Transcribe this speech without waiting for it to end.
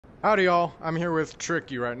Howdy y'all, I'm here with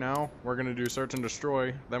Tricky right now. We're gonna do Search and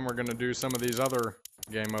Destroy, then we're gonna do some of these other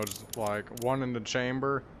game modes, like One in the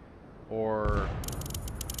Chamber, or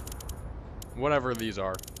whatever these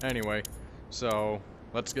are. Anyway, so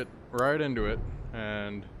let's get right into it,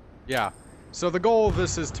 and yeah. So the goal of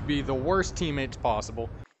this is to be the worst teammates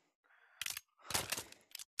possible.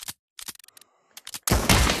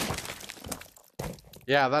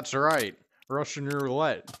 Yeah, that's right, Russian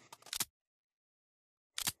roulette.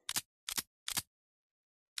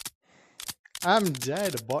 I'm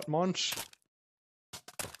dead, butt munch.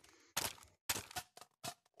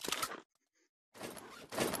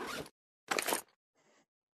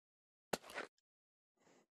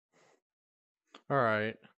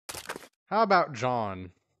 Alright. How about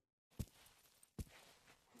John?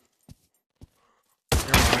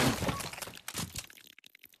 You're mine.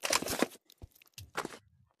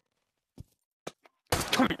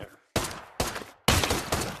 Come here.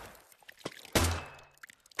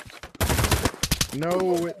 No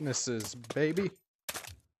witnesses, baby.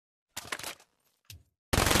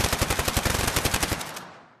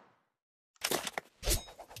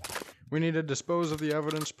 We need to dispose of the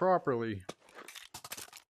evidence properly.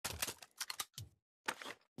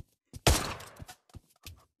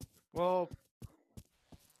 Well...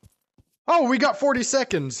 Oh, we got 40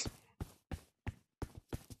 seconds!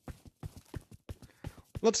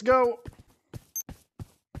 Let's go!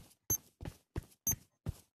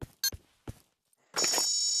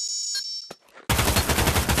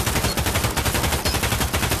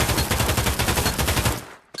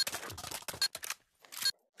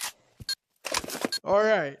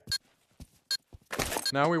 Alright.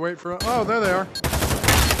 Now we wait for... Oh, there they are.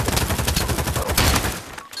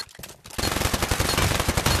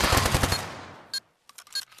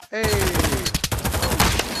 Hey!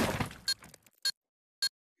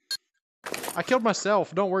 I killed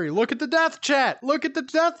myself, don't worry. Look at the death chat! Look at the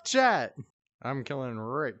death chat! I'm killing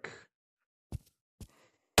Rick.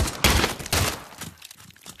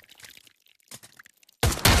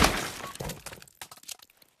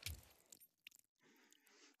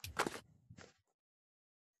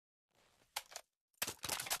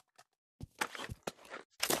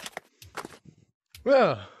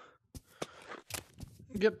 Well,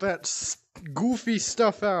 get that goofy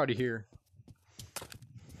stuff out of here.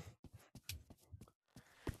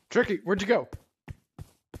 Tricky, where'd you go?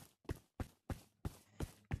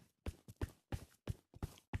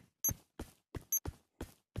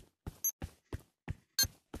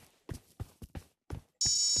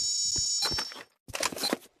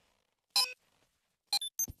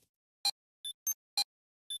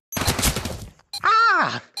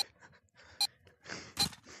 Ah!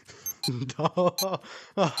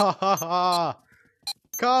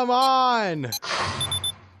 Come on!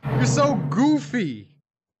 You're so goofy!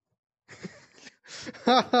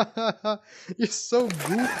 You're so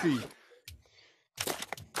goofy.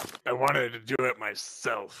 I wanted to do it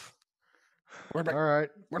myself. Where'd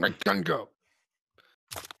my gun go?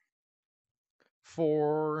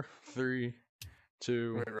 4, 3,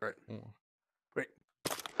 2. Right. Wait.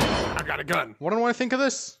 I got a gun. What do I think of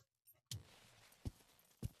this?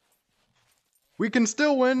 We can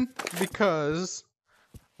still win because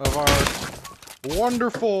of our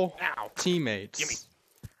wonderful teammates. Gimme.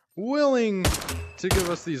 Willing to give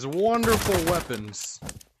us these wonderful weapons.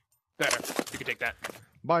 There, you can take that.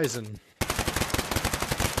 Bison.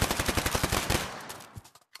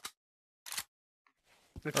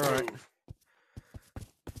 Let's move.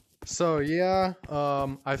 So yeah,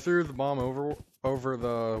 I threw the bomb over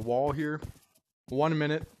the wall here. 1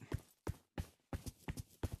 minute.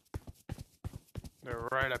 They're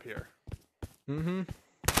right up here. Mm-hmm.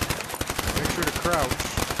 Make sure to crouch.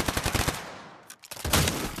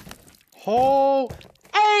 Oh,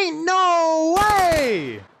 ain't no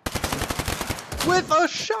way! With a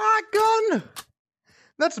shotgun?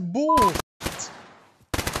 That's bull. Look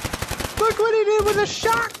what he did with a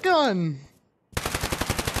shotgun!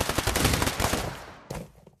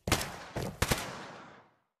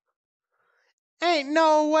 Ain't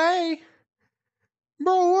no way!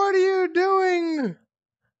 Bro, what are you doing?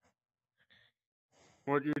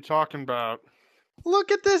 What are you talking about?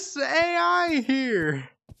 Look at this AI here!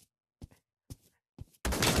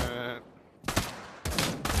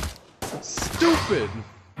 Stupid!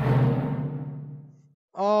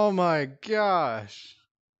 Oh my gosh.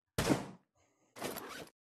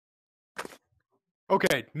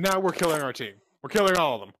 Okay, now we're killing our team. We're killing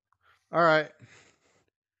all of them. Alright.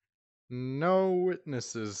 No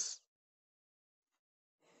witnesses.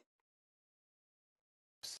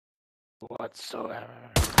 Whatsoever.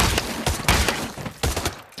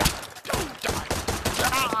 Don't die!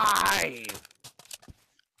 Ah! die.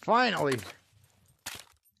 Finally.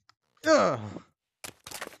 Ugh.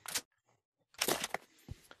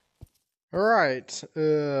 Alright,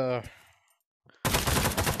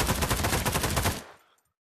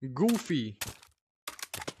 Goofy.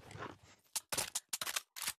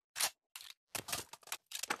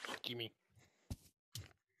 Gimme.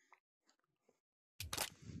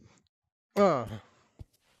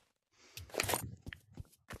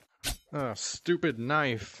 Stupid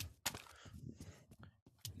knife.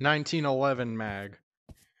 1911 mag.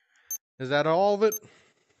 Is that all of it?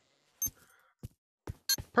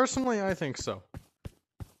 Personally, I think so.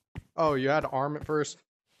 Oh, you had to arm it first?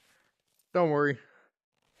 Don't worry.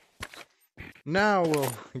 Now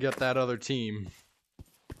we'll get that other team.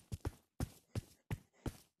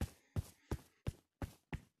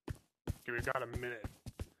 Okay, we've got a minute.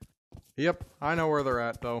 Yep, I know where they're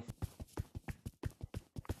at, though.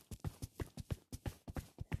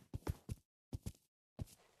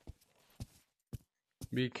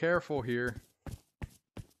 Be careful here.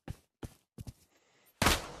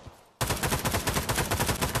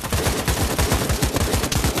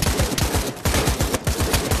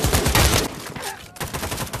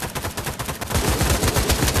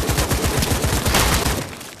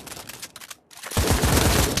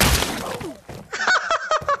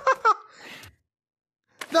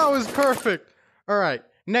 That was perfect! Alright,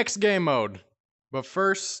 next game mode. But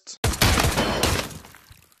first...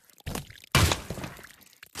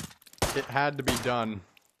 it had to be done.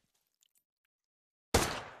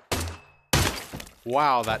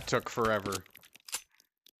 Wow, that took forever.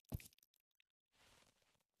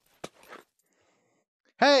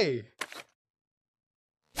 Hey!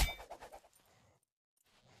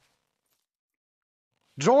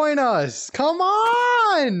 Join us! Come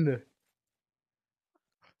on!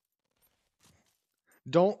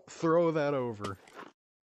 Don't throw that over.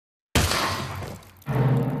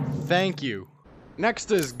 Thank you.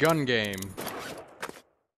 Next is gun game.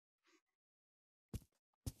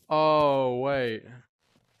 Oh, wait.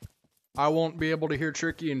 I won't be able to hear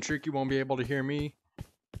Tricky, and Tricky won't be able to hear me,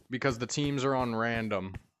 because the teams are on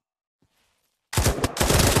random.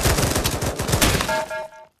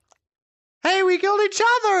 Hey, we killed each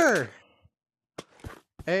other!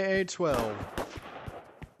 AA-12.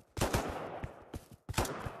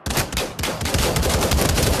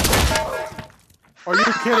 Are you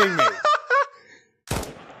kidding me?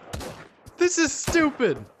 This is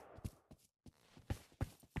stupid!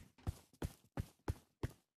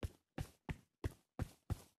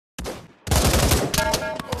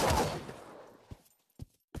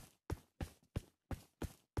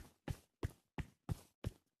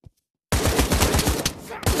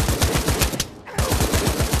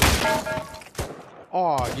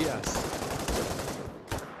 Aw, yes.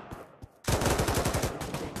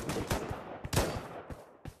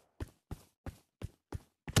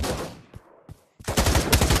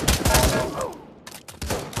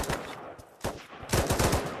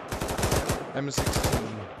 M16.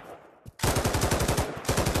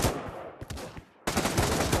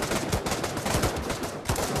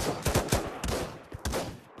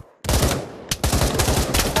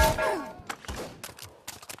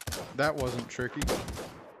 That wasn't tricky.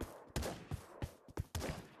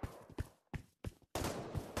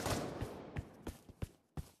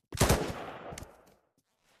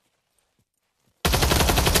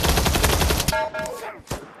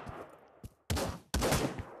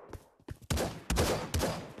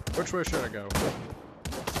 Which way should I go?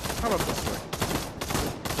 How about this way?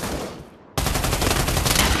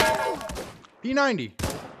 P90!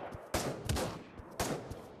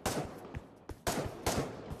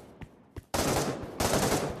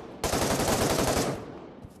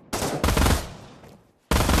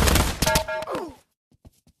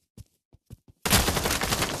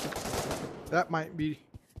 That might be...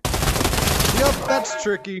 Yep, that's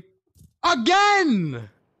tricky. Again!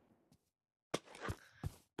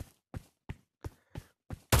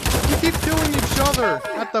 We keep killing each other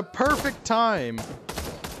at the perfect time.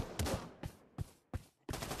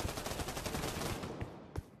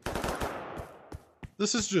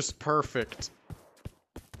 This is just perfect.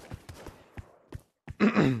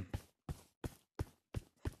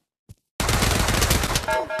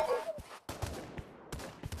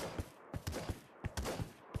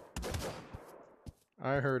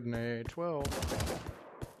 I heard an AA-12.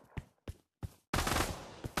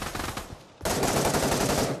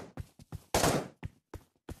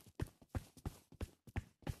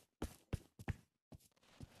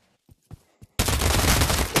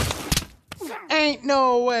 Ain't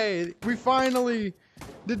no way! We finally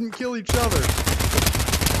didn't kill each other.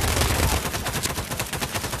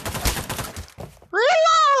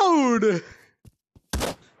 Dude!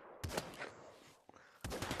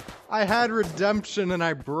 I had redemption and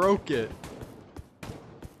I broke it.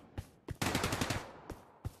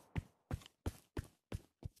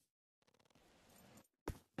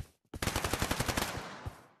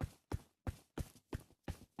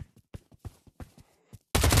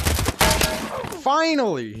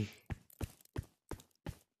 Finally!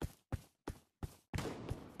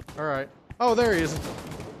 Alright. Oh, there he is.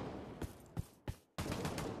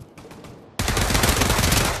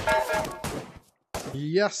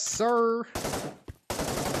 Yes, sir.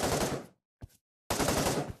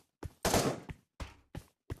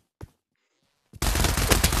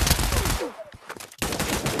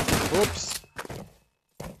 Whoops.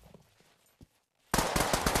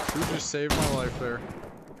 Who just saved my life there?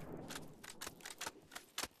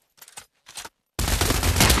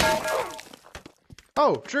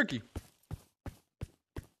 Oh, tricky.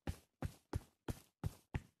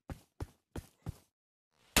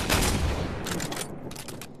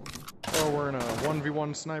 Oh, we're in a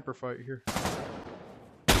 1v1 sniper fight here.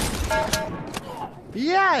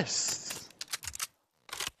 Yes!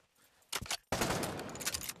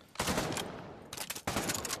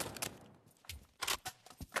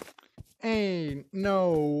 Ain't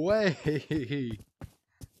no way.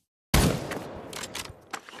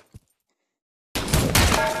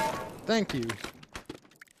 Thank you.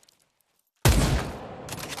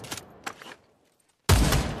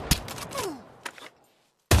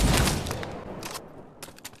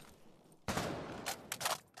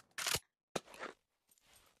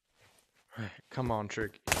 Come on,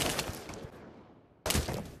 Tricky.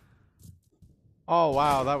 Oh,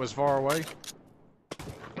 wow, that was far away.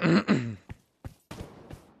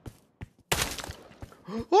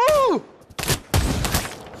 Woo!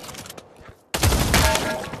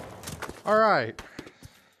 All right.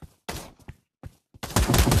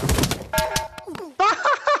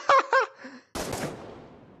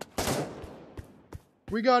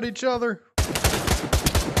 We got each other.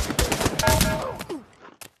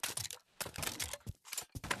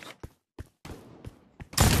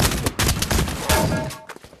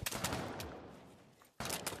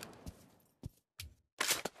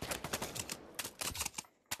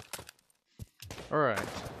 All right.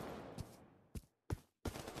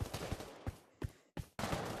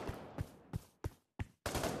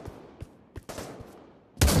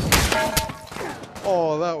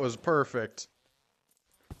 Oh, that was perfect.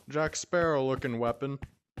 Jack Sparrow looking weapon.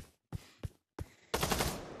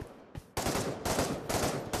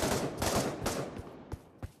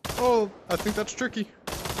 Oh, I think that's tricky.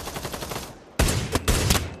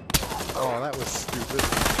 Oh, that was stupid.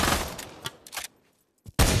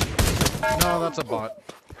 No, that's a bot.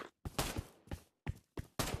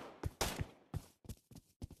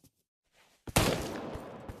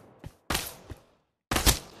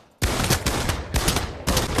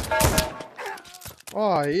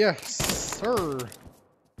 Oh, yes, sir.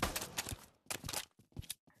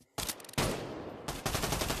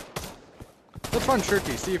 Let's find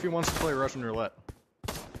Tricky, see if he wants to play Russian roulette.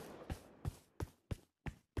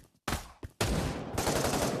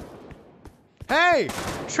 Hey!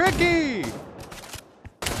 Tricky!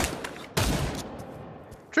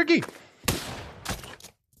 Tricky!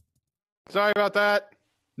 Sorry about that.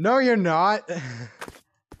 No, you're not.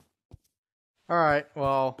 Alright,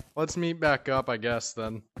 well, let's meet back up, I guess,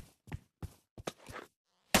 then.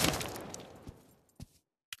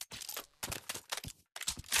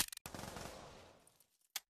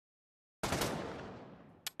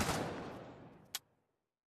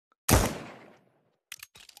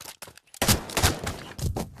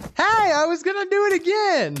 Hey, I was gonna do it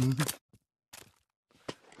again!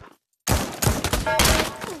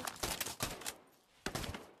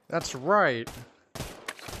 That's right.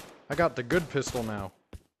 I got the good pistol now.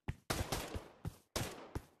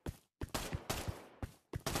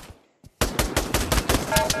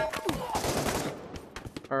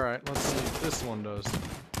 Alright, let's see if this one does.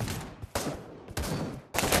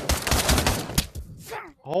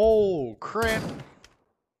 Oh, crap.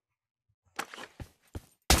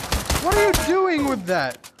 What are you doing with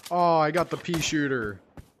that? Oh, I got the pea shooter.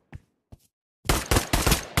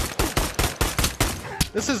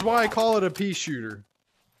 This is why I call it a pea shooter.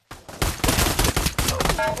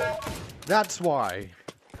 That's why.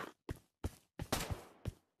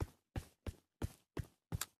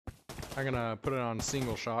 I'm gonna put it on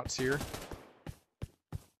single shots here.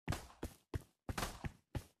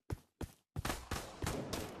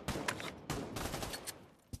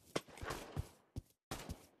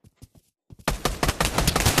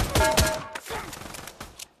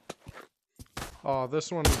 Oh,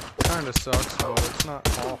 this one kind of sucks, but it's not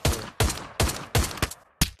awful.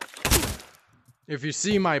 If you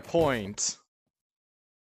see my point.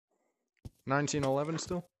 1911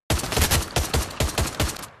 still?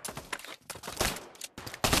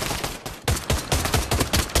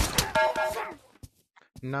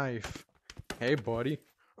 Knife. Hey, buddy.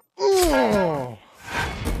 Ooh!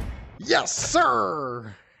 Yes,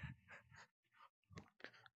 sir!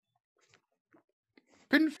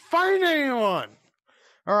 Couldn't find anyone!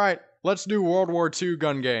 Alright, let's do World War II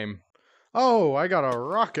gun game. Oh, I got a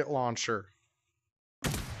rocket launcher.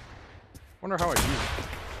 Wonder how I use it.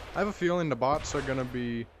 I have a feeling the bots are gonna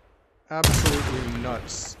be absolutely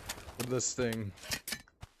nuts with this thing.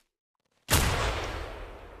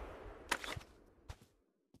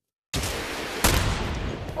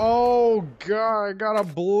 Oh god, I got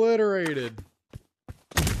obliterated.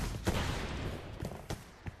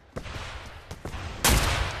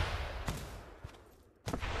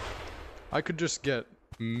 I could just get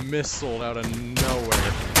missiled out of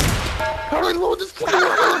nowhere. How do I load this?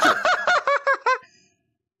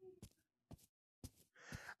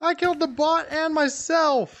 I killed the bot and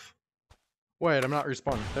myself! Wait, I'm not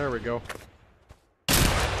respawning. There we go.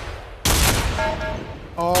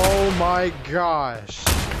 Oh my gosh.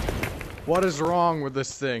 What is wrong with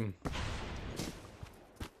this thing?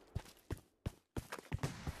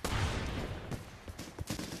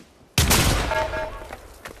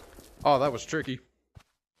 Oh, that was tricky.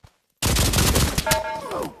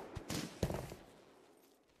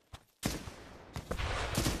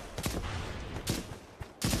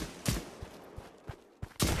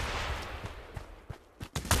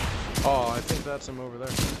 Oh, I think that's him over there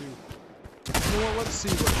too. You know what? Let's see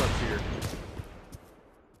what's up here.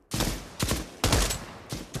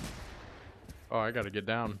 Oh, I gotta get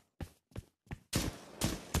down.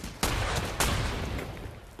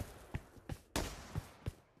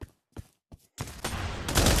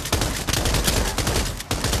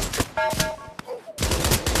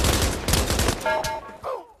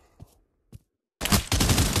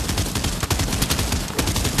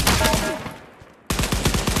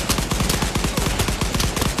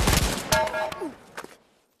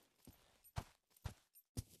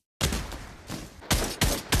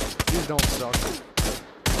 These don't suck.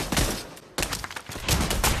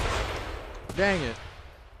 Dang it.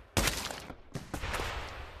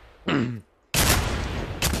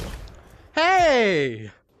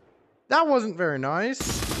 Hey! That wasn't very nice.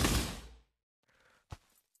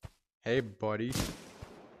 Hey, buddy.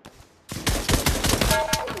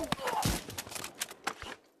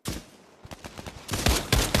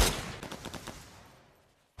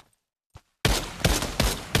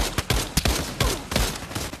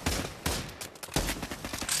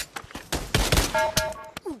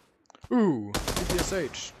 Ooh,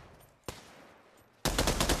 PPSH.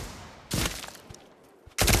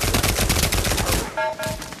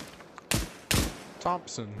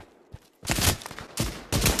 Thompson.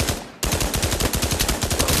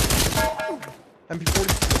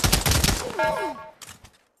 MP40.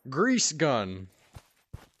 Grease gun.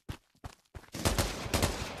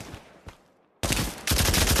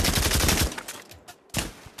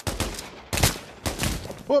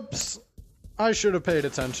 Whoops. I should have paid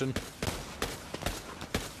attention.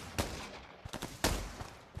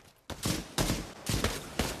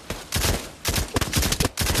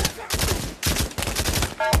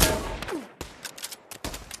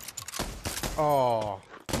 Oh,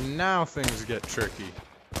 now things get tricky.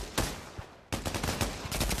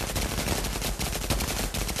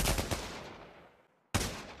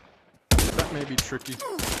 That may be tricky.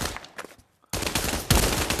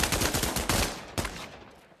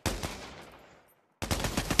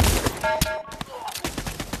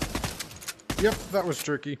 Yep, that was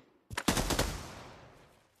tricky.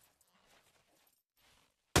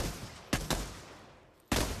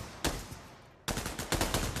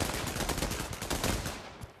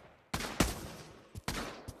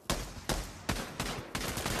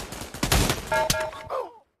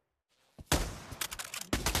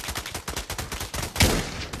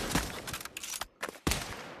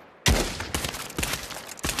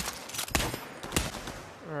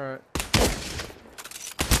 Alright.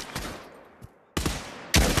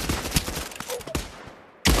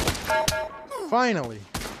 Finally.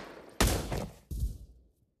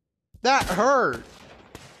 That hurt.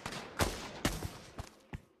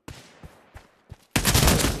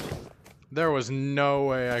 There was no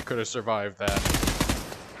way I could have survived that.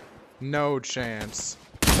 No chance.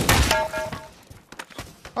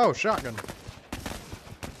 Oh, shotgun.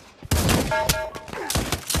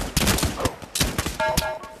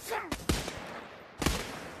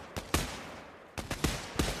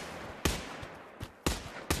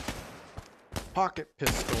 Pocket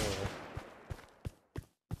pistol.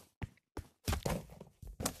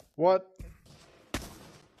 What?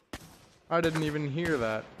 I didn't even hear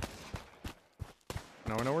that.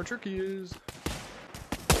 Now I know where Tricky is.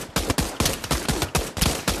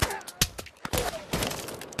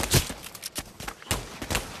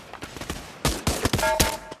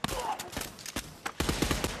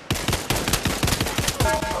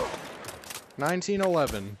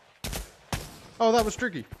 $19.11. Oh, that was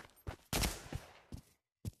Tricky.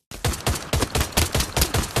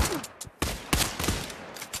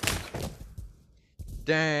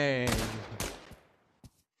 Dang.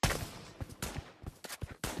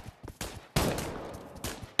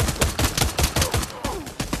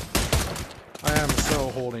 I am so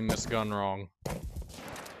holding this gun wrong.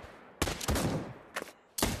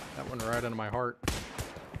 That went right into my heart.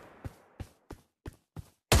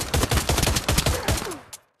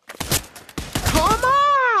 Come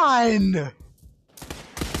on!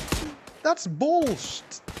 That's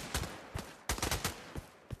bullshit.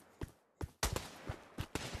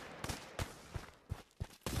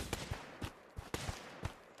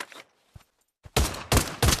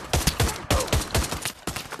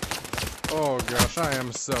 Oh gosh, I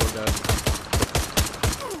am so dead.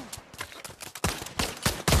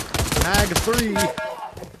 Mag 3!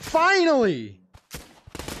 Finally!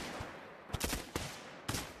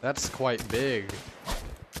 That's quite big.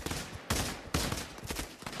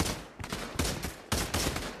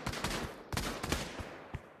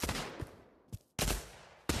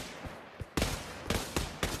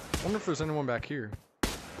 I wonder if there's anyone back here.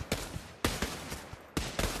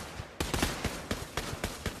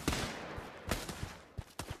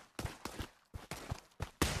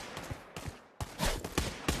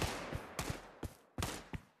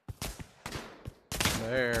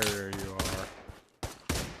 There you are.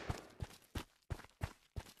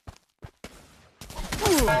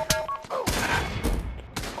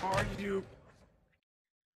 Are you?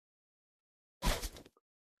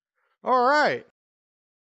 All right.